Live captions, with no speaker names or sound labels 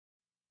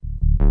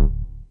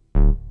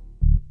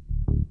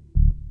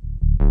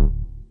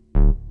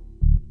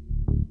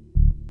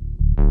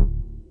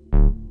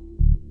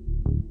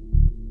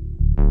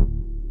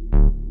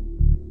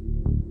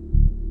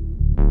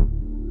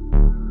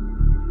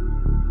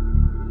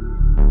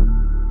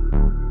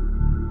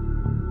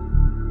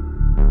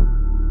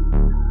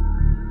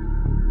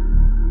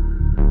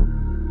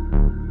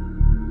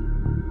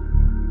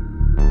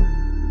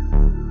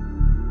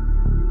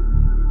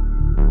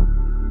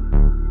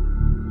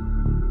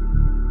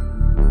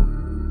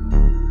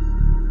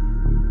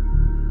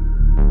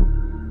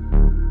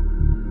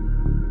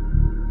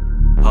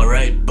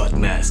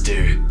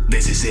Master,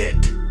 this is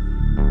it.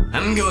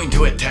 I'm going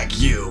to attack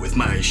you with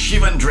my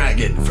Shivan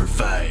Dragon for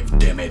 5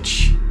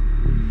 damage.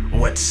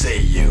 What say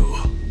you?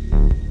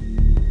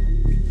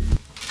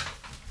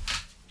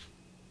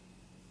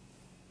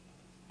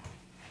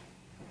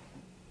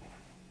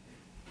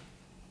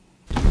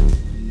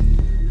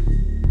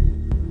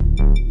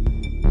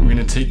 I'm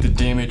gonna take the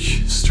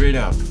damage straight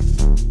up,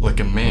 like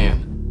a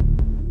man.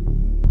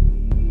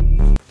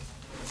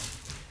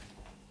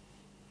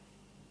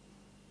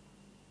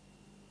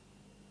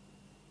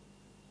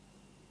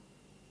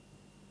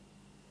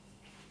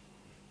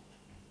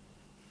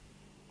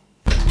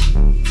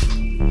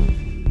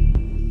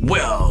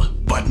 Well,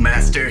 but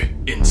Master,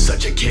 in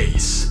such a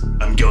case,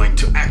 I'm going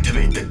to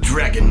activate the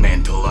Dragon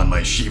Mantle on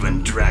my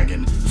Shivan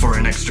Dragon for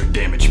an extra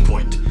damage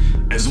point.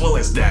 As well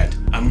as that,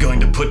 I'm going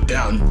to put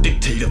down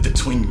Dictate of the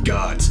Twin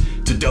Gods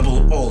to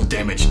double all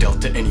damage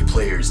dealt to any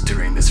players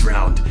during this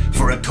round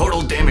for a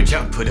total damage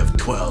output of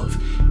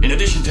 12. In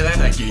addition to that,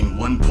 I gain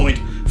 1 point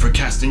for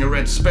casting a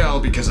red spell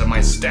because of my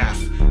Staff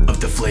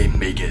of the Flame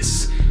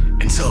Magus.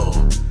 And so,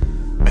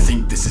 I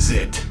think this is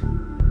it.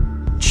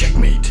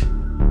 Checkmate.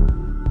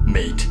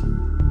 Mate.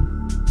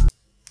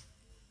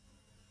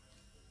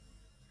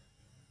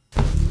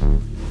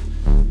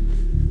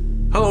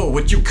 Oh,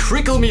 would you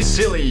crickle me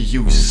silly,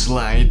 you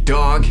sly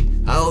dog?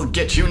 I'll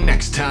get you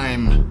next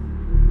time.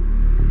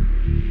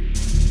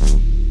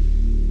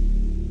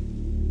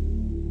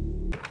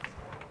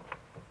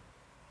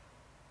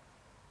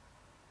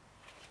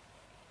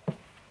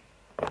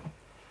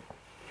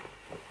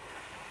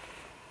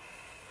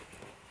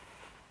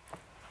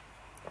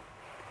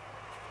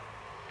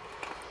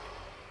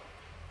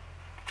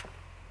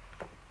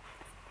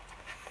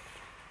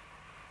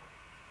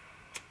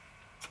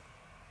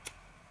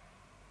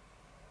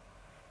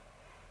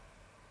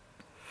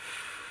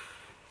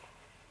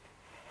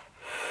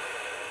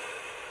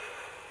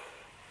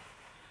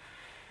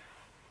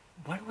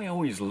 Why do I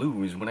always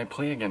lose when I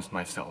play against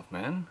myself,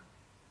 man?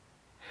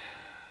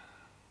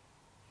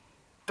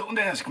 Don't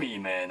ask me,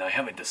 man. I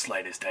haven't the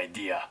slightest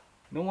idea.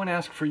 No one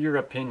asked for your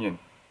opinion.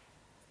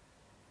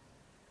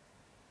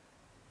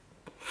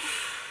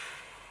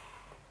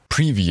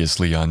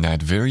 Previously on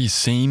that very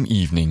same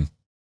evening.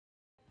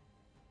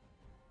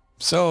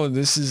 So,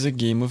 this is a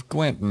game of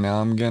Gwent, and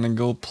now I'm gonna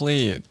go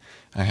play it.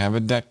 I have a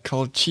deck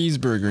called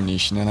Cheeseburger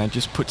Nation, and I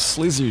just put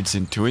slizzards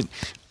into it.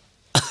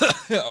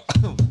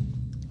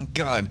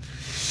 God,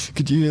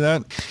 could you hear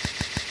that?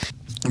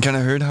 I kind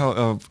of heard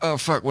how, oh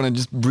fuck, when I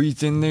just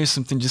breathed in there,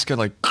 something just got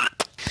like,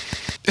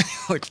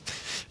 like,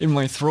 in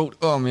my throat.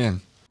 Oh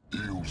man.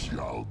 You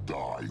shall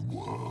die,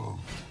 worm.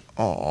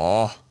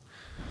 Aww.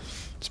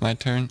 It's my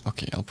turn?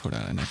 Okay, I'll put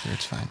out a necker,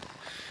 it's fine.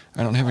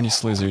 I don't have any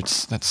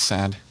slizzards, that's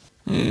sad.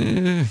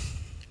 I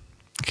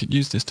could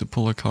use this to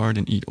pull a card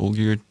and eat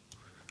Olgierd.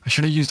 I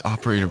should have used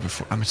Operator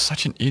before. I'm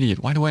such an idiot.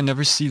 Why do I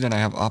never see that I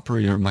have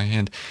Operator in my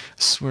hand?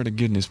 I swear to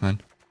goodness,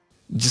 man.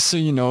 Just so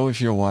you know, if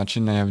you're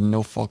watching, I have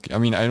no I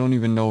mean, I don't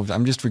even know if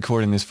I'm just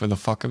recording this for the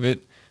fuck of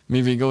it.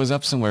 Maybe it goes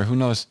up somewhere, who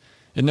knows?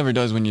 It never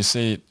does when you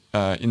say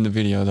it in the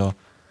video, though.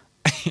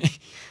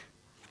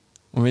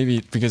 Or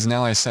maybe, because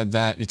now I said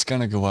that, it's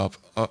gonna go up.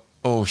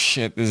 Oh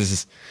shit,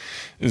 this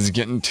is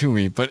getting to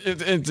me. But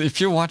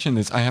if you're watching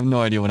this, I have no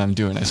idea what I'm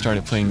doing. I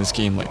started playing this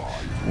game like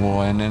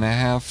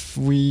 1.5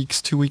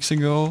 weeks, 2 weeks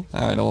ago.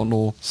 I don't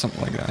know,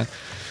 something like that.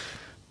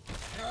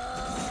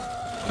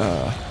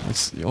 Let's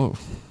see, oh.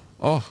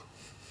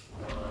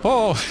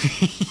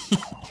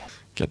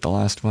 Get the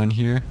last one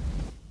here.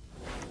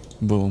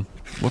 Boom.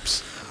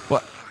 Whoops.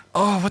 What?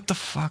 Oh, what the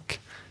fuck?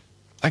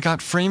 I got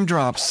frame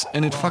drops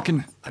and it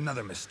fucking...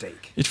 Another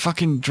mistake. It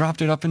fucking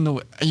dropped it up in the...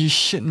 Are you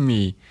shitting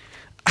me?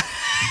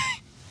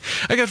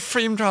 I got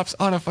frame drops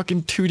on a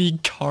fucking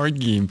 2D card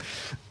game.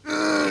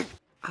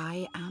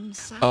 I am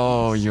sad.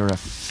 Oh, you're a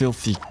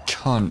filthy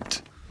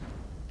cunt.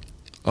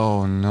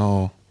 Oh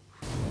no.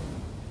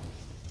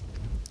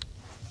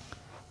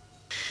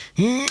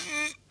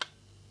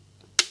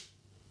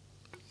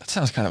 That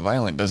sounds kind of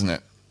violent, doesn't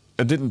it?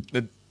 I don't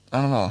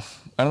know.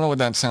 I don't know what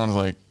that sounds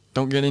like.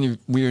 Don't get any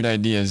weird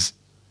ideas.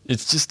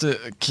 It's just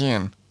a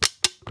can.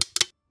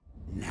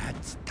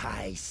 That's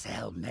Thai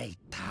cellmate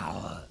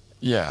tower.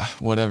 Yeah,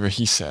 whatever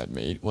he said,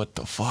 mate. What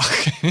the fuck?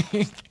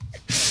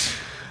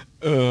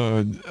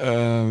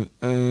 I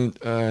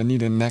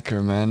need a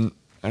necker, man.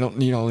 I don't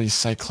need all these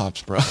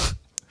Cyclops, bro.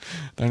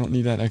 I don't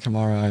need that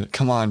Ekamara either.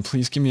 Come on,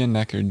 please give me a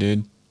necker,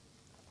 dude.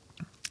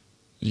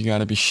 You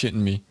gotta be shitting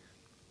me.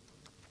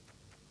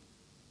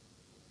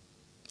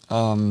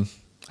 I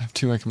have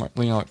 2 Ekamara.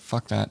 You know what?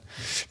 Fuck that.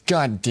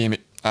 God damn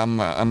it. I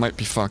might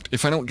be fucked.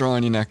 If I don't draw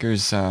any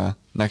neckers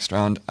next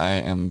round, I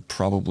am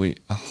probably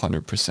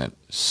 100%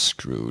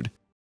 screwed.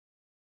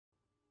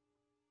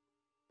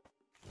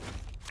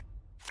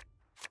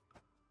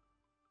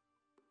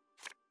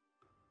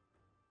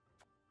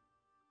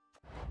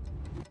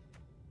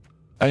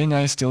 And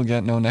I still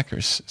get no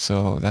neckers,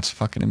 so that's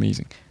fucking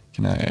amazing.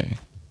 Can I...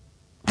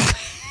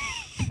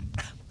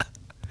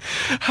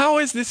 How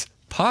is this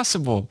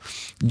possible?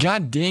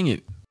 God dang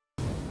it.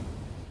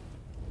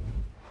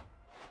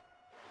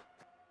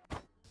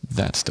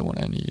 That's the one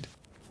I need.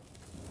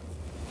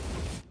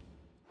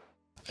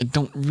 I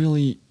don't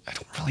really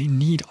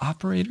need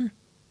operator,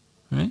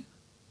 right?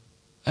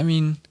 I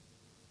mean,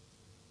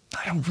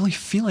 I don't really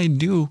feel I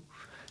do.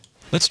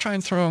 Let's try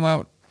and throw him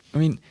out. I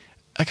mean,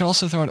 I can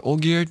also throw out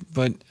Olgierd,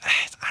 but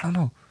I don't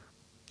know.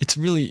 It's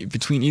really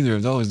between either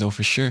of those, though,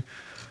 for sure.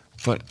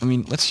 But, I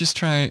mean, let's just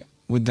try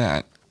with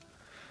that.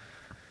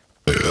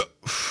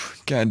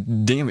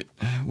 God damn it.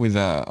 With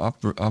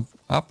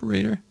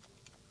operator?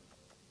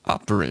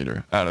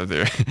 Operator out of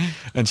there.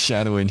 And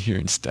Shadow in here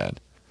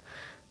instead.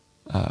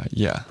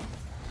 Yeah.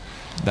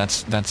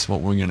 That's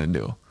what we're gonna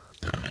do.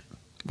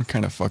 What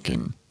kind of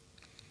fucking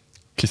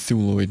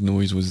Cthulhuoid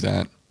noise was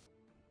that?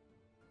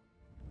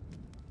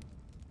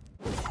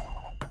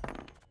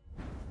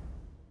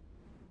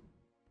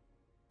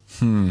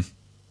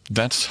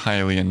 That's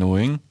highly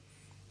annoying.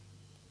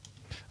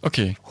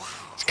 Okay,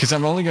 because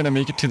I'm only gonna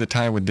make it to the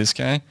tie with this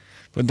guy,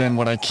 but then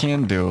what I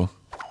can do,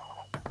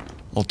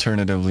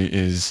 alternatively,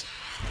 is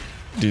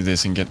do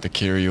this and get the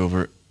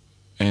carryover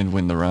and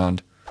win the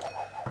round.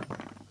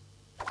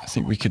 I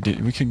think we could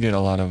get a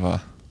lot of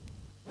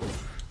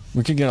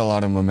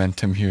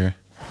momentum here.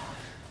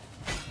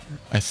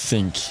 I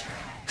think.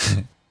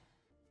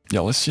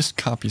 Yeah, let's just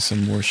copy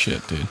some more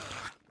shit, dude.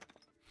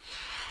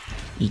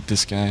 Eat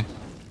this guy.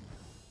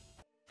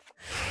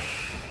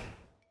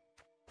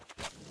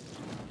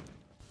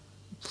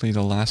 Play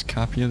the last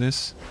copy of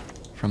this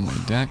from my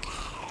deck.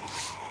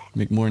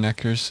 Make more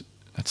neckers.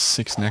 That's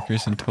 6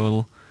 neckers in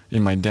total.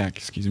 In my deck,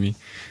 excuse me.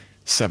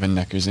 7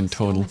 neckers in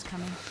total.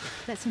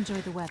 Let's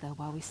enjoy the weather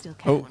while we still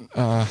can.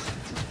 Oh,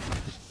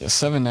 yeah,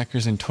 7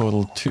 neckers in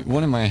total.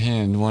 1 in my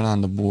hand, 1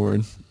 on the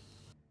board.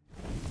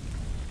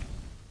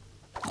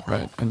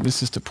 Right, and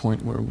this is the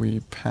point where we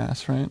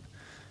pass, right?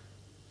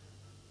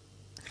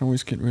 I can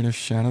always get rid of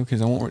Shadow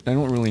because I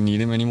don't really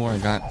need him anymore. I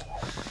got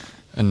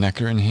a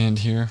necker in hand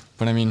here,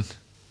 but I mean,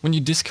 when you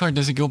discard,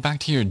 does it go back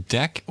to your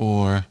deck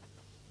or?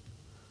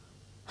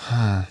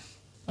 Huh.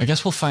 I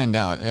guess we'll find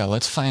out. Yeah,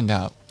 let's find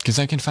out. Because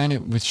I can find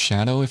it with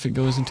Shadow if it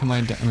goes into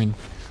my deck. I mean,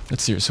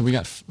 let's see. So we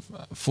got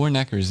 4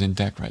 neckers in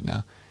deck right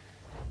now.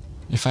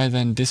 If I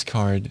then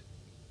discard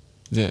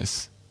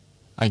this,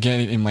 I get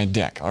it in my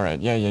deck.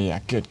 Alright, yeah.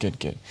 Good.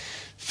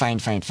 Fine.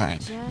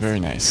 Very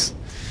nice.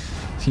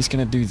 He's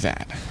gonna do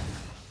that.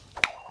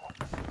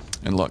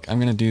 And look, I'm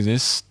gonna do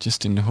this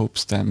just in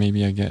hopes that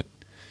maybe I get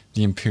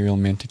the Imperial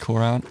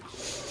Manticore out.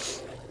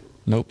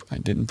 Nope, I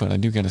didn't, but I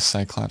do get a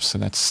Cyclops, so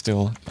that's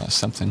still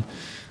something.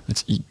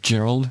 Let's eat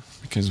Gerald,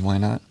 because why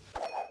not?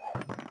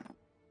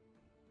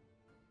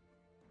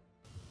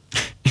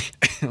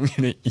 I'm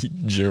gonna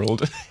eat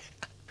Gerald.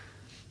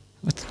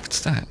 What's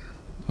that?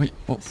 Wait,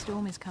 oh. The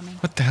storm is coming.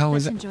 What the hell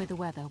is that? Let's enjoy the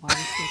weather while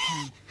we still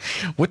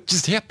can. What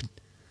just happened?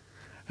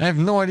 I have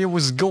no idea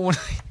what's going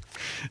on.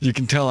 You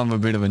can tell I'm a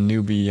bit of a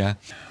newbie, yeah.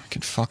 I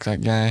could fuck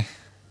that guy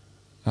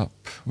up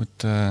with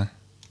the...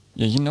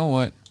 Yeah, you know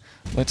what?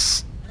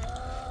 Let's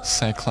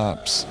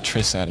Cyclops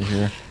Triss out of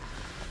here.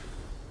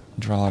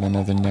 Draw out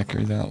another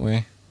necker that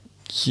way.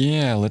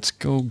 Yeah, let's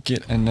go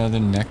get another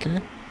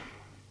necker.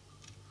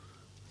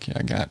 Okay,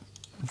 I got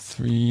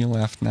 3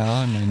 left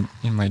now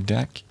in my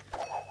deck.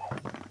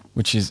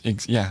 Which is,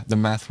 yeah, the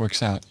math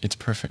works out. It's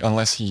perfect.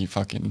 Unless he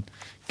fucking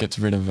gets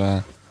rid of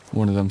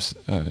one of them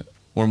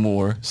or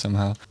more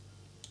somehow.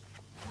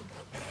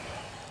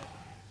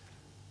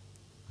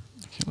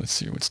 Okay, let's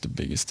see. What's the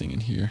biggest thing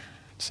in here?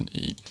 It's an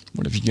 8.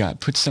 What have you got?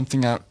 Put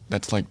something out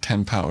that's like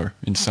 10 power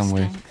in some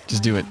way.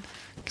 Just do it.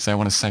 Because I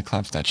want to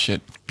Cyclops that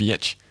shit.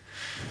 Bitch.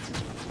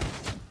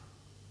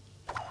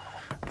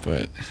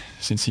 But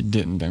since he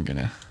didn't, I'm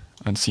gonna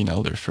Unseen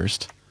Elder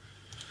first.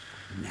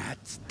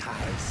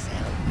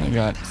 I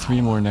got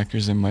 3 more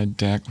neckers in my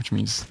deck, which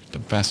means the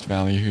best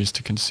value here is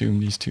to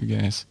consume these 2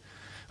 guys.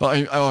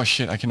 Well, oh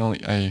shit, I can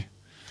only,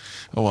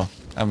 oh well,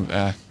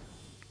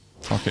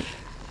 fuck it.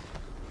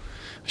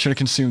 I should have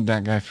consumed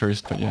that guy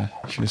first, but yeah,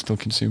 I should have still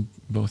consumed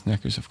both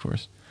neckers, of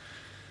course.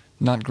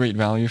 Not great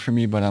value for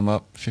me, but I'm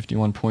up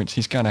 51 points.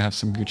 He's gotta have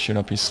some good shit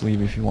up his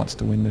sleeve if he wants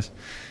to win this.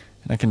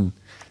 And I can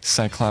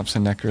Cyclops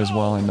and necker as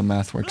well, and the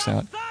math works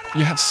out.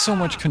 You have so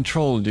much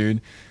control,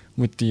 dude.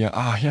 With the,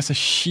 he has a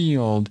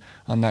shield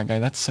on that guy.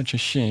 That's such a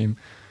shame.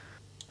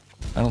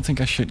 I don't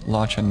think I should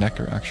launch a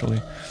necker, actually.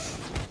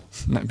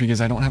 Not because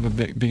I don't have a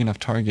big enough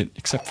target,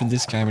 except for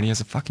this guy, but he has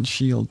a fucking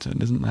shield, so it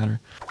doesn't matter.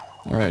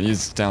 Alright,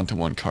 he's down to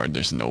 1 card.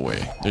 There's no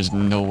way. There's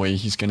no way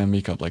he's gonna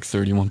make up like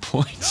 31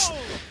 points.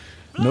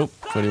 Nope,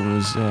 but it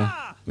was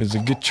a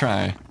good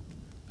try.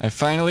 I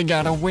finally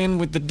got a win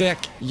with the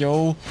deck,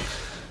 yo.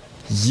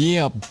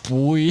 Yeah,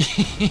 boy.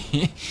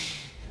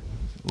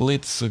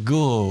 Let's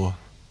go.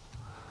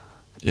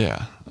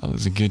 Yeah, that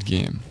was a good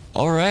game.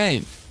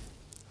 Alright.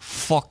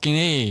 Fucking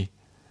A.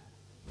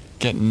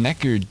 Get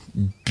neckered,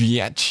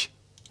 bitch.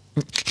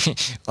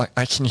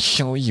 I can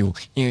show you.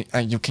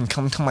 You can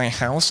come to my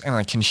house and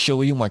I can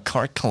show you my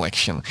card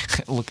collection.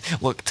 Look,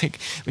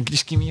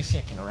 just give me a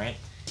second, alright?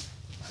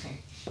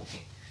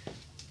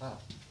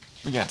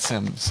 We got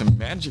some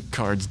magic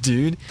cards,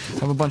 dude. I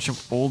have a bunch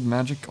of old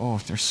magic. Oh,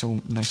 they're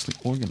so nicely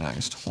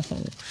organized.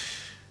 Oh.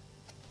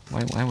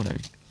 Why would I?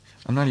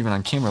 I'm not even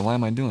on camera. Why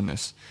am I doing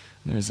this?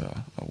 There's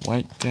a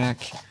white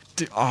deck.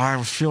 Dude, oh,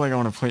 I feel like I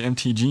want to play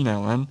MTG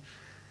now, man.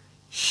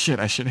 Shit,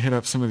 I should hit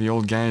up some of the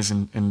old guys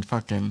and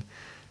fucking...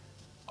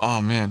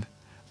 Oh, man.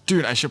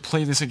 Dude, I should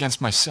play this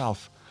against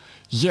myself.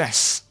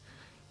 Yes!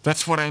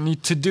 That's what I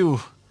need to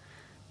do.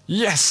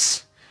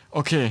 Yes!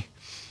 Okay.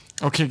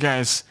 Okay,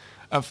 guys.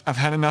 I've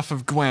had enough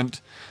of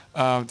Gwent.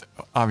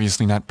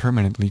 Obviously not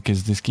permanently,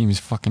 because this game is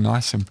fucking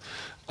awesome.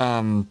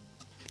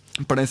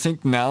 But I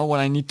think now what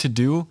I need to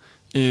do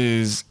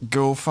is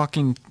go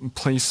fucking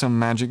play some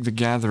Magic the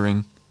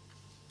Gathering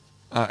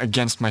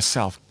against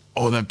myself.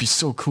 Oh, that'd be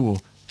so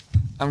cool.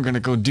 I'm gonna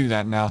go do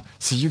that now.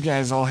 So you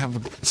guys all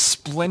have a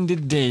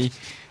splendid day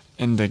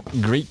and a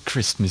great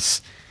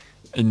Christmas.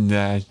 And